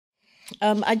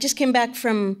I just came back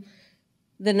from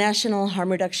the National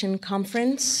Harm Reduction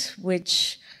Conference,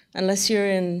 which, unless you're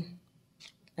in,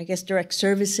 I guess, direct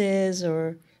services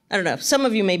or, I don't know, some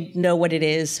of you may know what it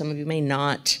is, some of you may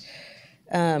not.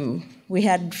 We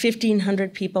had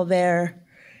 1,500 people there.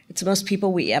 It's the most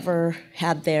people we ever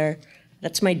had there.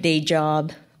 That's my day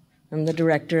job. I'm the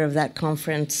director of that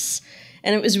conference.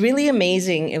 And it was really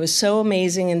amazing. It was so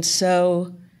amazing and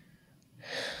so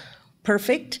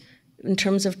perfect in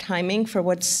terms of timing for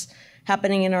what's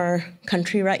happening in our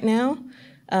country right now.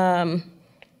 And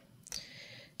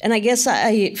I guess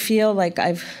I feel like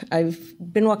I've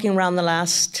been walking around the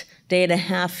last day and a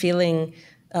half feeling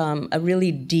a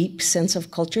really deep sense of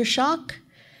culture shock,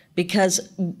 because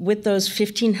with those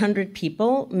 1,500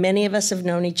 people, many of us have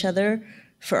known each other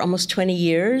for almost 20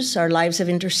 years. Our lives have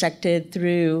intersected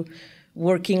through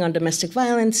working on domestic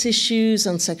violence issues,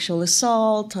 on sexual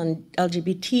assault, on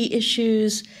LGBT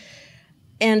issues.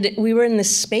 And we were in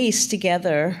this space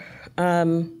together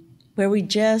where we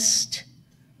just,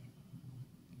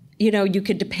 you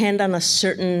could depend on a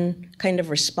certain kind of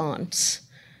response.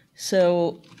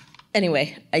 So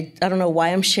anyway, I don't know why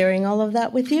I'm sharing all of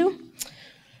that with you,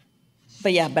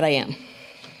 but yeah, but I am.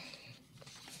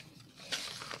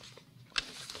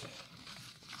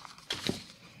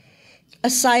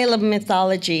 Asylum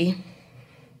mythology.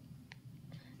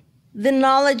 The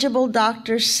knowledgeable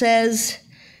doctor says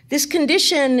this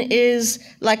condition is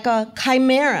like a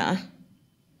chimera,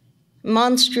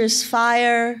 monstrous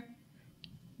fire.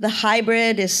 The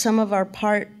hybrid is some of our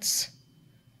parts.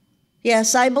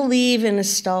 Yes, I believe in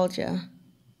nostalgia.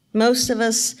 Most of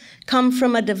us come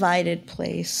from a divided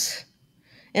place.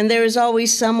 And there is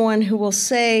always someone who will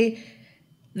say,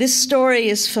 this story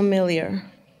is familiar.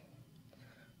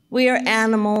 We are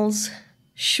animals,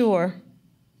 sure.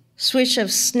 Swish of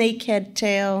snakehead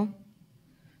tail,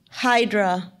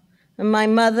 hydra, and my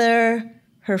mother,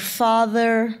 her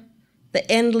father, the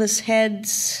endless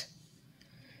heads.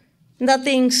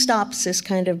 Nothing stops this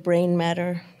kind of brain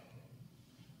matter.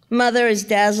 Mother is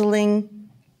dazzling,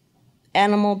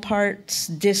 animal parts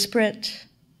disparate.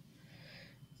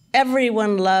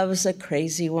 Everyone loves a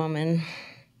crazy woman.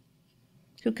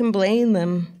 Who can blame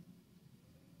them?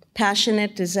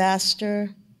 Passionate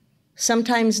disaster,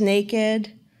 sometimes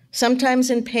naked, sometimes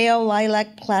in pale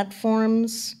lilac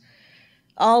platforms,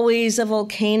 always a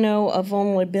volcano of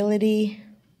vulnerability,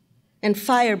 and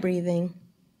fire breathing.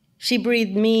 She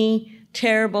breathed me,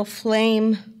 terrible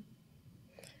flame.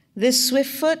 This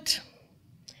swiftfoot,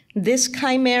 this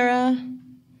chimera,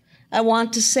 I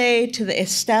want to say to the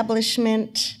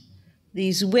establishment,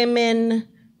 these women,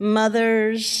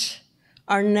 mothers,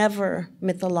 are never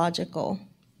mythological.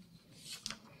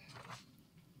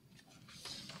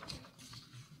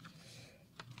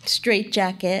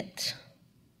 Straitjacket.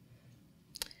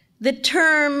 The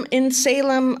term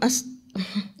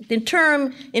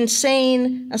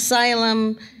insane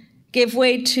asylum gave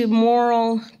way to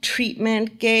moral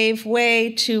treatment, gave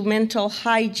way to mental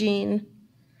hygiene.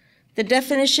 The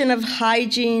definition of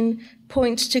hygiene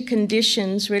points to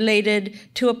conditions related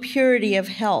to a purity of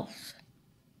health.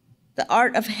 The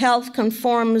art of health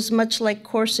conforms much like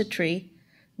corsetry,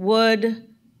 wood,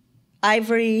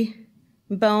 ivory,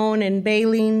 bone, and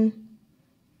baleen,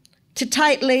 to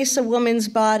tight lace a woman's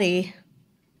body,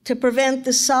 to prevent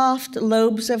the soft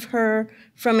lobes of her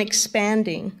from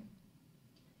expanding.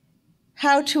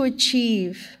 How to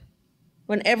achieve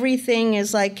when everything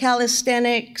is like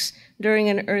calisthenics during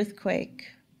an earthquake?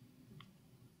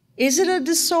 Is it a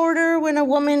disorder when a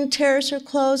woman tears her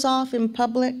clothes off in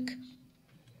public?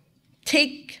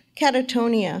 Take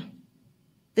catatonia,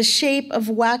 the shape of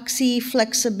waxy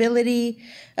flexibility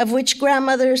of which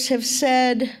grandmothers have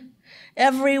said,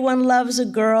 everyone loves a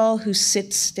girl who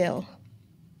sits still.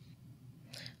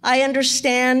 I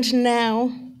understand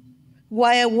now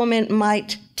why a woman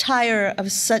might tire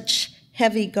of such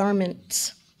heavy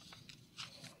garments.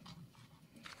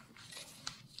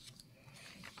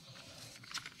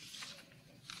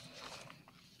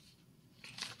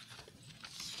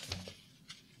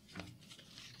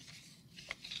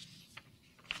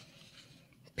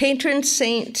 Patron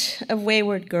saint of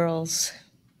wayward girls.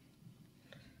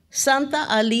 Santa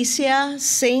Alicia,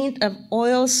 saint of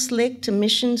oil-slicked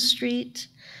Mission Street,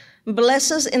 bless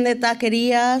us in the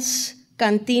taquerias,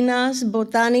 cantinas,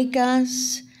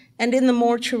 botanicas, and in the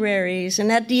mortuaries,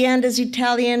 and at the end is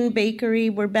Italian bakery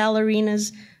where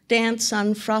ballerinas dance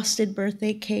on frosted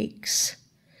birthday cakes.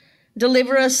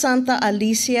 Deliver us, Santa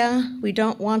Alicia, we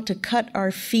don't want to cut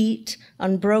our feet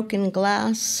on broken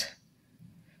glass.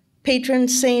 Patron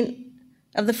saint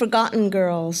of the forgotten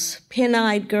girls,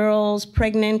 pin-eyed girls,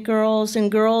 pregnant girls,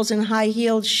 and girls in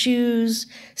high-heeled shoes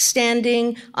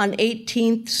standing on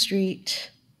 18th Street.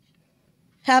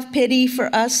 Have pity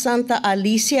for us, Santa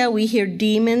Alicia. We hear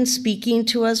demons speaking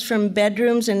to us from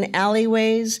bedrooms and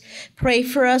alleyways. Pray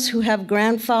for us who have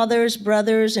grandfathers,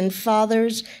 brothers, and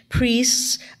fathers,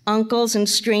 priests, uncles, and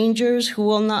strangers who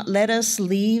will not let us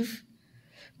leave.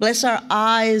 Bless our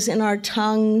eyes and our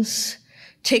tongues.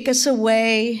 Take us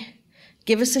away.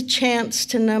 Give us a chance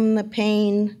to numb the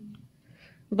pain.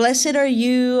 Blessed are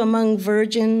you among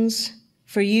virgins,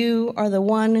 for you are the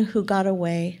one who got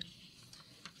away.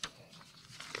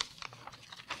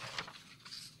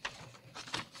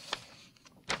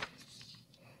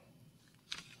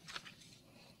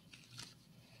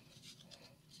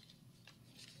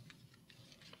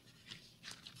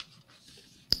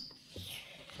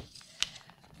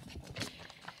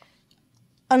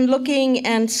 On looking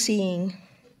and seeing,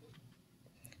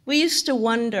 we used to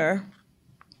wonder,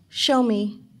 show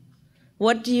me,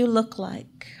 what do you look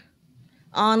like?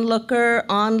 Onlooker,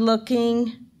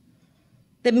 onlooking.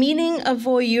 The meaning of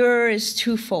voyeur is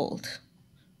twofold: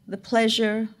 the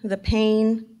pleasure, the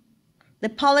pain, the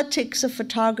politics of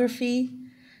photography,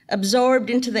 absorbed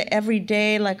into the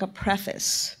everyday like a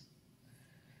preface.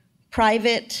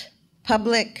 Private,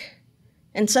 public,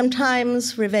 and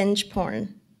sometimes revenge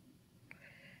porn.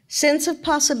 Sense of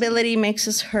possibility makes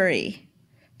us hurry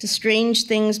to strange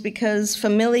things because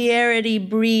familiarity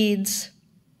breeds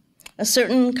a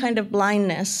certain kind of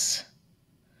blindness.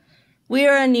 We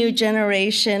are a new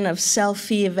generation of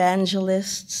selfie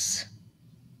evangelists.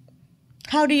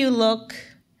 How do you look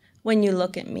when you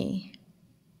look at me?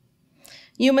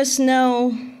 You must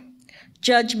know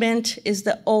judgment is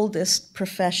the oldest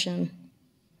profession.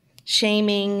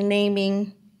 Shaming,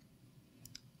 naming,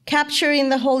 capturing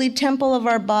the holy temple of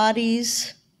our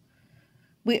bodies.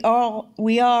 We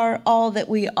are all that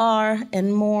we are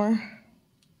and more.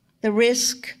 The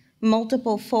risk,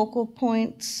 multiple focal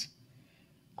points,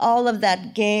 all of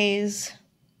that gaze,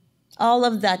 all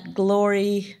of that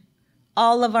glory,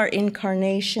 all of our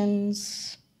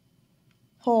incarnations,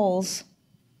 holes.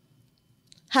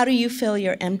 How do you fill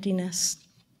your emptiness?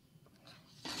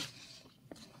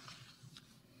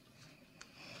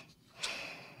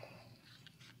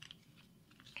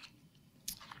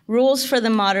 Rules for the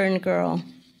modern girl.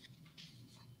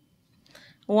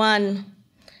 1,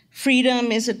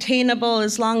 freedom is attainable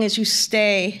as long as you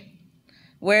stay.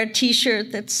 Wear a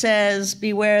t-shirt that says,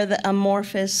 beware the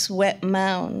amorphous wet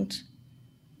mound.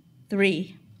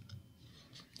 3,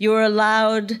 you're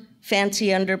allowed fancy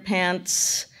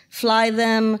underpants. Fly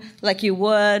them like you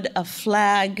would a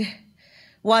flag.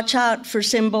 Watch out for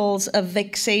symbols of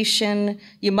vexation.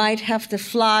 You might have to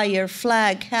fly your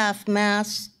flag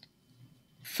half-mast.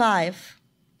 5,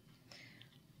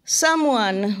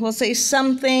 someone will say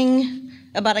something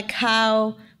about a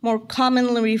cow more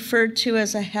commonly referred to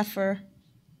as a heifer.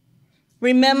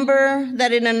 Remember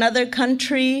that in another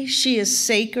country she is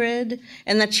sacred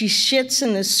and that she shits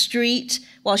in the street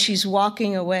while she's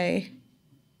walking away.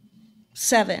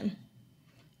 7,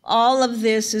 all of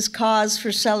this is cause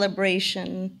for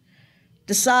celebration.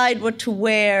 Decide what to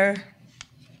wear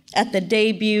at the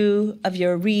debut of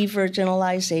your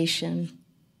re-virginalization.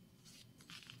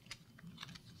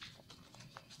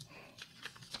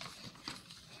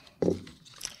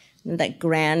 That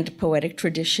grand poetic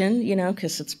tradition, you know,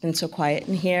 because it's been so quiet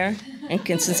in here, and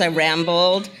since I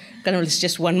rambled,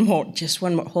 just one more.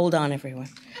 Hold on, everyone.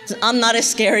 I'm not as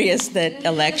scary as the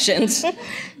elections.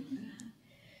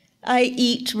 I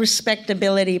eat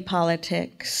respectability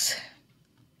politics.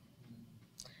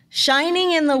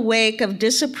 Shining in the wake of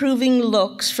disapproving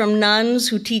looks from nuns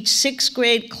who teach 6th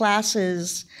grade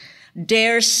classes,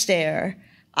 dare stare,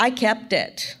 I kept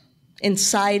it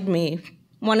inside me.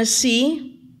 Want to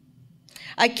see?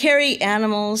 I carry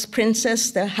animals,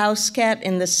 Princess the house cat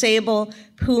and the sable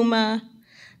puma.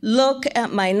 Look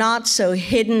at my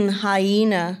not-so-hidden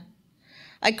hyena.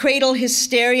 I cradle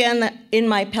hysteria in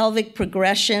my pelvic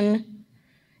progression.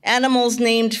 Animals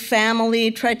named family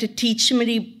try to teach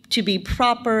me to be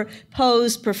proper,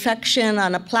 posed perfection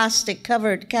on a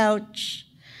plastic-covered couch.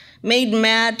 Made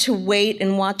mad to wait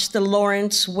and watch the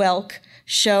Lawrence Welk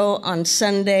show on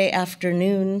Sunday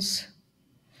afternoons.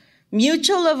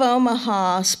 Mutual of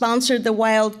Omaha sponsored the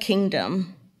Wild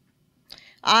Kingdom.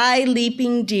 I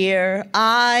leaping deer,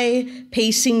 I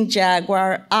pacing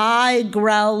jaguar, I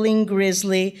growling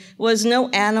grizzly was no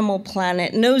Animal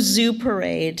Planet, no zoo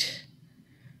parade.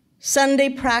 Sunday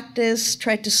practice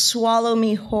tried to swallow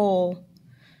me whole.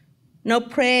 No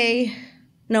prey,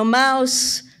 no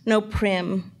mouse, no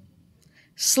prim.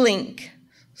 Slink,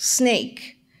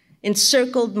 snake,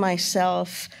 encircled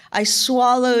myself. I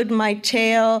swallowed my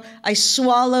tail. I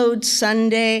swallowed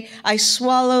Sunday. I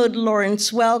swallowed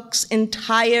Lawrence Welk's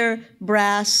entire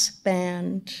brass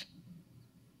band.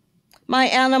 My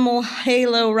animal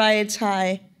halo rides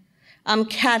high. I'm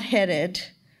cat-headed.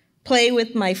 Play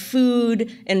with my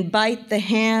food and bite the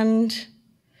hand.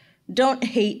 Don't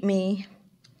hate me.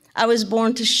 I was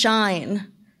born to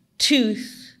shine,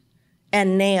 tooth,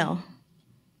 and nail.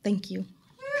 Thank you.